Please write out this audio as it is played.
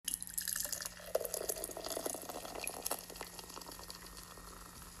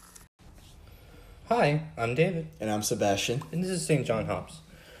Hi, I'm David, And I'm Sebastian. and this is St. John Hops.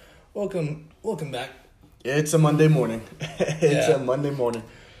 Welcome back. It's a Monday morning. It's Yeah. a Monday morning.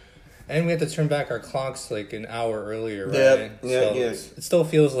 And we had to turn back our clocks like an hour earlier, right? Yeah. It still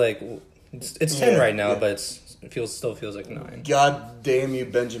feels like it's 10 right now, yeah. but still feels like 9. God damn you,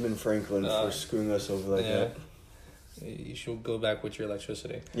 Benjamin Franklin, for screwing us over like that. You should go back with your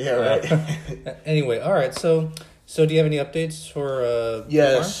electricity. Yeah, right. Anyway, all right. So do you have any updates for?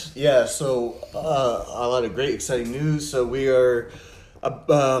 Yes, yeah. So a lot of great, exciting news. So we are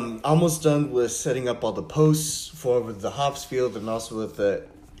almost done with setting up all the posts for the hops field and also with the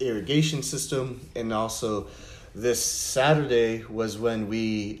irrigation system. And also this Saturday was when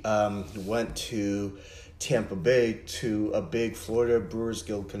we went to Tampa Bay to a big Florida Brewers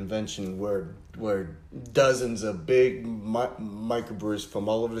Guild convention where dozens of big microbrewers from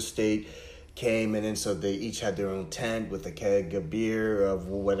all over the state came, and then so they each had their own tent with a keg of beer of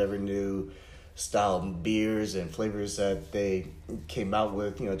whatever new style beers and flavors that they came out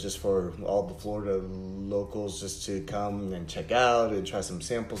with, just for all the Florida locals just to come and check out and try some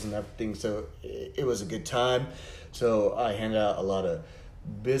samples and everything. So it was a good time. So I handed out a lot of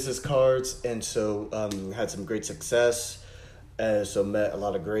business cards, and so had some great success. So met a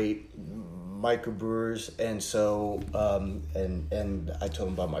lot of great microbrewers, and so and I told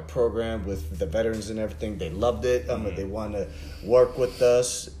them about my program with the veterans and everything. They loved it. They want to work with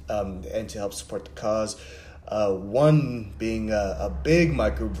us and to help support the cause. One being a big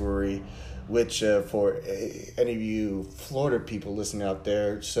microbrewery, which for any of you Florida people listening out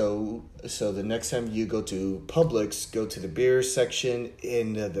there, so the next time you go to Publix, go to the beer section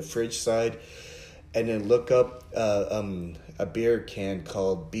in the fridge side, and then look up a beer can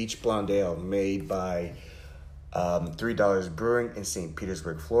called Beach Blonde Ale, made by $3 Brewing in St.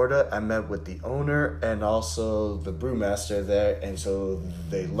 Petersburg, Florida. I met with the owner and also the brewmaster there, and so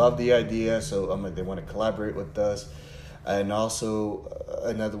they love the idea. So they want to collaborate with us. And also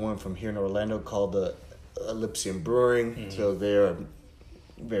another one from here in Orlando called Elysium Brewing. Mm-hmm. So they're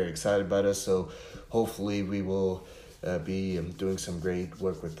very excited about us. So hopefully we will be doing some great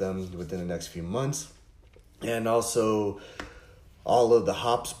work with them within the next few months. And also all of the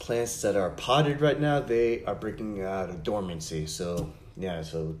hops plants that are potted right now, they are breaking out of dormancy. So yeah,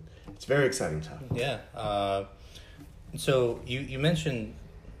 so it's a very exciting time. Yeah. So you mentioned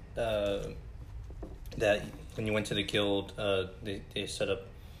that when you went to the guild, they set up,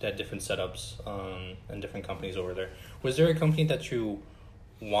 they had different setups and different companies over there. Was there a company that you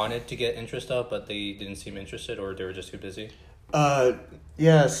wanted to get interest of, but they didn't seem interested, or they were just too busy?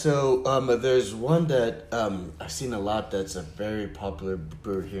 Yeah, so there's one that I've seen a lot that's a very popular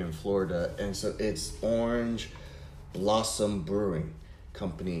brewer here in Florida, and so it's Orange Blossom Brewing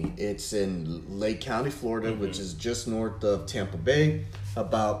Company. It's in Lake County, Florida, which is just north of Tampa Bay,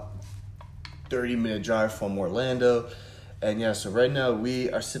 about 30-minute drive from Orlando. And yeah, so right now we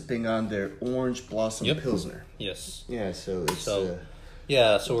are sipping on their Orange Blossom Pilsner. Yes. Yeah, so it's... so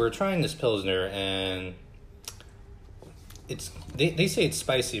we're trying this Pilsner, and they say it's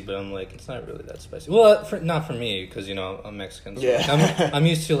spicy, but I'm like, it's not really that spicy. Well, not for me, because I'm Mexican. So yeah, I'm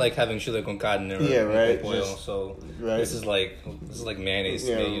used to like having chile con carne or oil. So right. This is like mayonnaise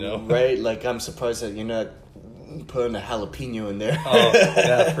to me, Right? Like, I'm surprised that you're not putting a jalapeno in there. Oh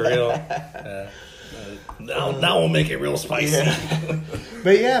yeah, for real. Now we'll make it real spicy.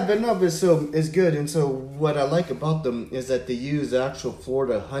 Yeah. But so it's good. And so what I like about them is that they use actual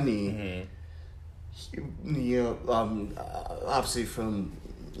Florida honey. Obviously from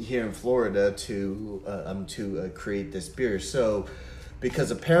here in Florida to create this beer. So because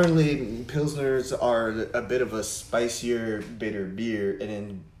apparently Pilsners are a bit of a spicier, bitter beer,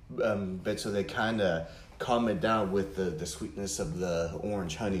 and then but so they kind of calm it down with the sweetness of the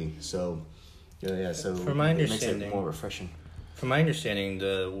orange honey. So so from my understanding, it makes it more refreshing. From my understanding,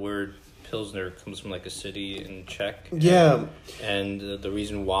 the word Pilsner comes from like a city in Czech. Yeah. And the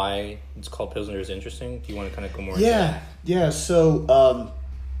reason why it's called Pilsner is interesting. Do you want to kind of go more into that? Yeah. So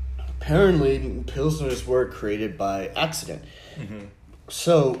apparently Pilsners were created by accident. Mm-hmm.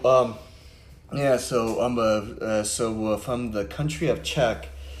 So from the country of Czech,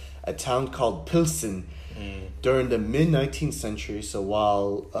 a town called Pilsen, during the mid-19th century. So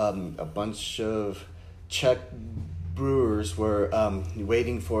while a bunch of Czech brewers were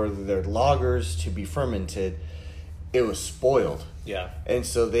waiting for their lagers to be fermented, it was spoiled. Yeah. And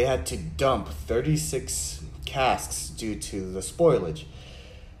so they had to dump 36 casks due to the spoilage.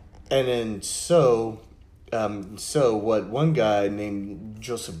 And then so what one guy named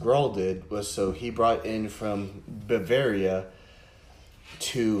Joseph Grahl did was, so he brought in from Bavaria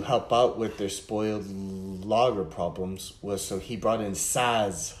to help out with their spoiled lager problems, was so he brought in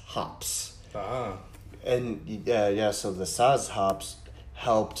Saaz hops. And so the Saaz hops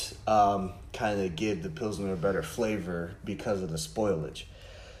helped kind of give the Pilsner a better flavor because of the spoilage.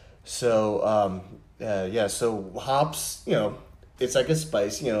 So, so hops, it's like a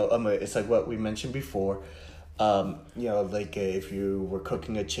spice, it's like what we mentioned before. Like if you were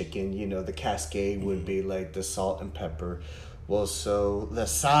cooking a chicken, the Cascade would be like the salt and pepper. Well, so the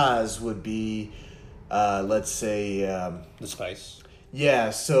Saaz would be, let's say... the spice.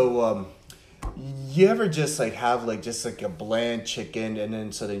 Yeah, so... you ever just like have like just like a bland chicken and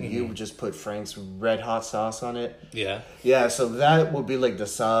then so then you would just put Frank's red hot sauce on it? Yeah. Yeah, so that would be like the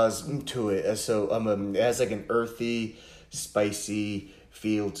sauce to it. And so it has like an earthy, spicy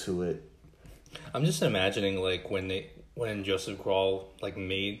feel to it. I'm just imagining like when Joseph Grawl like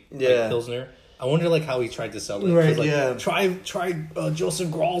made Yeah. Pilsner. I wonder like how he tried to sell it. Right, Like, yeah. Try Joseph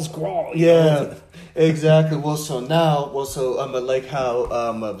Grawl's Grawl. you Yeah, know? exactly. Like how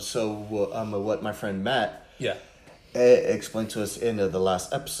what my friend Matt Yeah. explained to us in the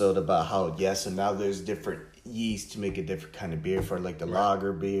last episode about how and now there's different yeast to make a different kind of beer for like the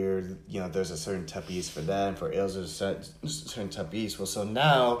lager beer. There's a certain type of yeast for that, and for ales there's a certain type of yeast. Well, so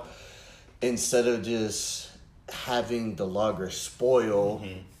now instead of just having the lager spoil.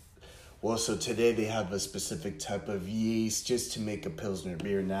 Well, so today they have a specific type of yeast just to make a Pilsner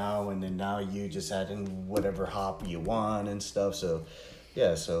beer now, and then now you just add in whatever hop you want and stuff. So,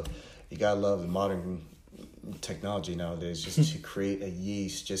 so you gotta love the modern technology nowadays just to create a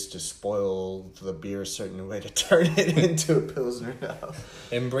yeast just to spoil the beer a certain way to turn it into a Pilsner now.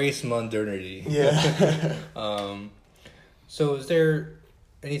 Embrace modernity. Yeah. So is there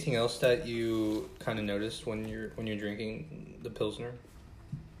anything else that you kind of noticed when you're drinking the Pilsner?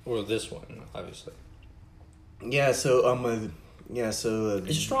 Or this one, obviously. Yeah, so it's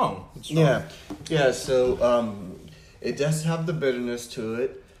strong. So it does have the bitterness to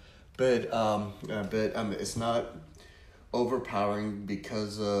it, but it's not overpowering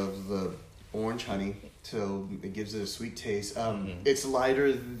because of the orange honey. So it gives it a sweet taste. It's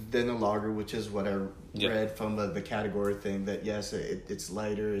lighter than a lager, which is what I read from the category thing. That it's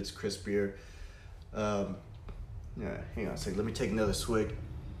lighter, it's crispier. Hang on a second. Let me take another swig.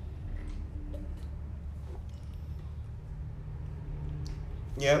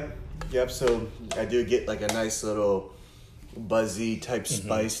 Yep. So I do get like a nice little buzzy type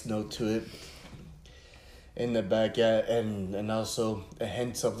spice note to it in the back, and also a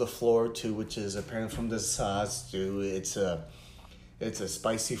hint of the floor too, which is apparent from the sauce too. It's a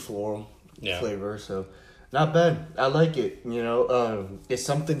spicy floral flavor, so not bad. I like it. It's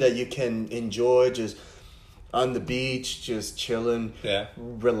something that you can enjoy just on the beach, just chilling,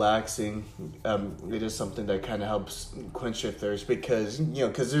 relaxing. It is something that kind of helps quench your thirst because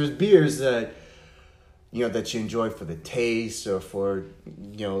there's beers that that you enjoy for the taste or for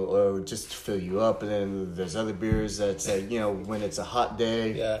or just to fill you up, and then there's other beers that's like when it's a hot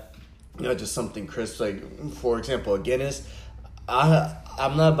day, just something crisp. Like for example, a Guinness.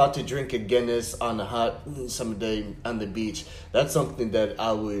 I'm not about to drink a Guinness on a hot summer day on the beach. That's something that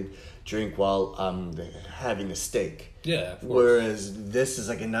I would drink while I'm having a steak. Yeah. Whereas this is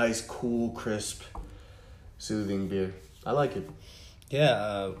like a nice, cool, crisp, soothing beer. I like it.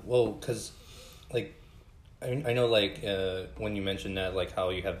 Yeah. Well, because like I know like when you mentioned that like how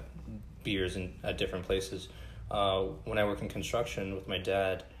you have beers at different places. When I work in construction with my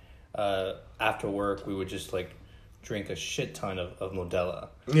dad, after work we would just like drink a shit ton of Modelo.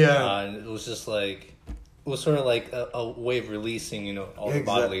 Yeah. And it was just like. It was sort of like a way of releasing, all the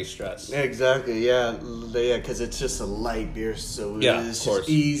bodily stress. Exactly, yeah, because it's just a light beer, so it's just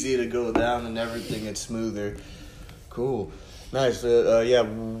easy to go down and everything. It's smoother. Cool, nice.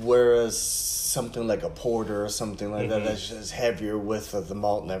 Whereas something like a porter or something like that, that's just heavier with the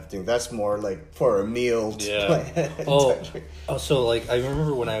malt and everything. That's more like for a meal. So like I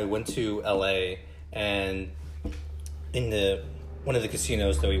remember when I went to LA and in one of the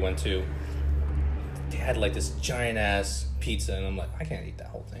casinos that we went to. They had like this giant ass pizza, and I'm like, I can't eat that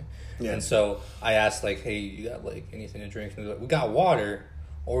whole thing. Yeah. And so I asked like, hey, you got like anything to drink? And they're like, we got water,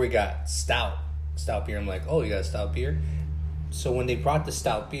 or we got stout beer. I'm like, oh, you got a stout beer? So when they brought the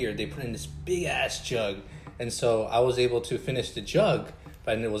stout beer, they put in this big ass jug, and so I was able to finish the jug,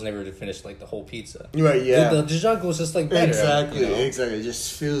 but I wasn't able to finish like the whole pizza. Right? Yeah. The jug was just like better. Exactly. It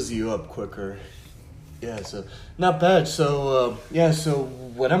just fills you up quicker. Yeah, so not bad. So so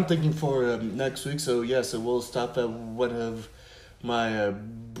what I'm thinking for next week. So we'll stop at one of my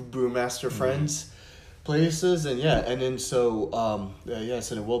brewmaster friends' places, and then so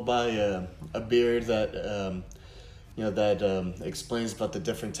then we'll buy a beer that that explains about the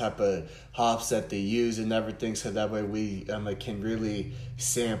different type of hops that they use and everything, so that way we can really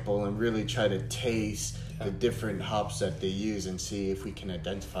sample and really try to taste the different hops that they use and see if we can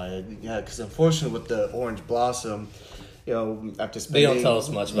identify it. Yeah, because unfortunately with the Orange Blossom, after spending... They don't tell us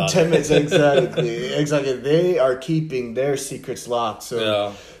much about 10 minutes, exactly. They are keeping their secrets locked.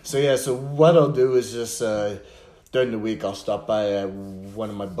 So what I'll do is just... during the week, I'll stop by at one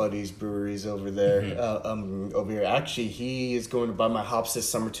of my buddies' breweries over there. Over here, actually, he is going to buy my hops this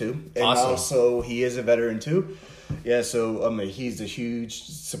summer too, and awesome. Also he is a veteran too. Yeah, so he's a huge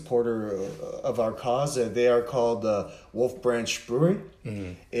supporter of our cause. They are called Wolf Branch Brewing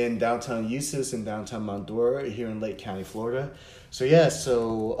in downtown Eustis and downtown Mount Dora here in Lake County, Florida.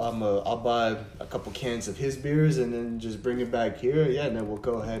 So I'll buy a couple cans of his beers and then just bring it back here. Yeah, and then we'll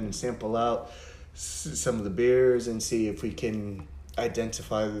go ahead and sample out some of the beers and see if we can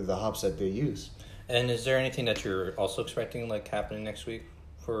identify the hops that they use. And is there anything that you're also expecting happening next week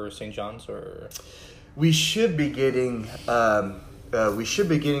for St. John's, or? We should be getting the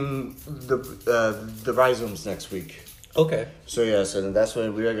rhizomes next week. Okay. So that's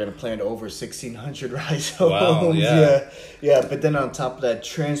when we are going to plant over 1,600 rhizomes. Wow, yeah. But then on top of that,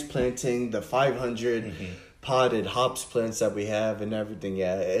 transplanting the 500 potted hops plants that we have and everything.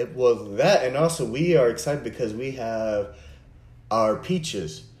 That, and also we are excited because we have our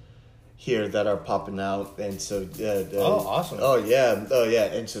peaches here that are popping out, and so awesome. Oh yeah,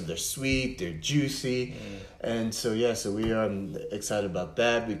 and so they're sweet, they're juicy, and so we are excited about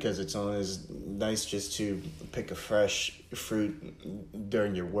that because it's always nice just to pick a fresh fruit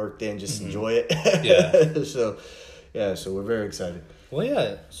during your work day and just enjoy it. So we're very excited. Well,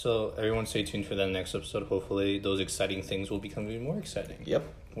 yeah. So everyone stay tuned for that next episode. Hopefully those exciting things will become even more exciting. Yep.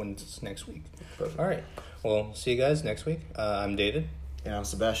 When it's next week. Perfect. All right. Well, see you guys next week. I'm David. And I'm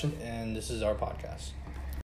Sebastian. And this is our podcast.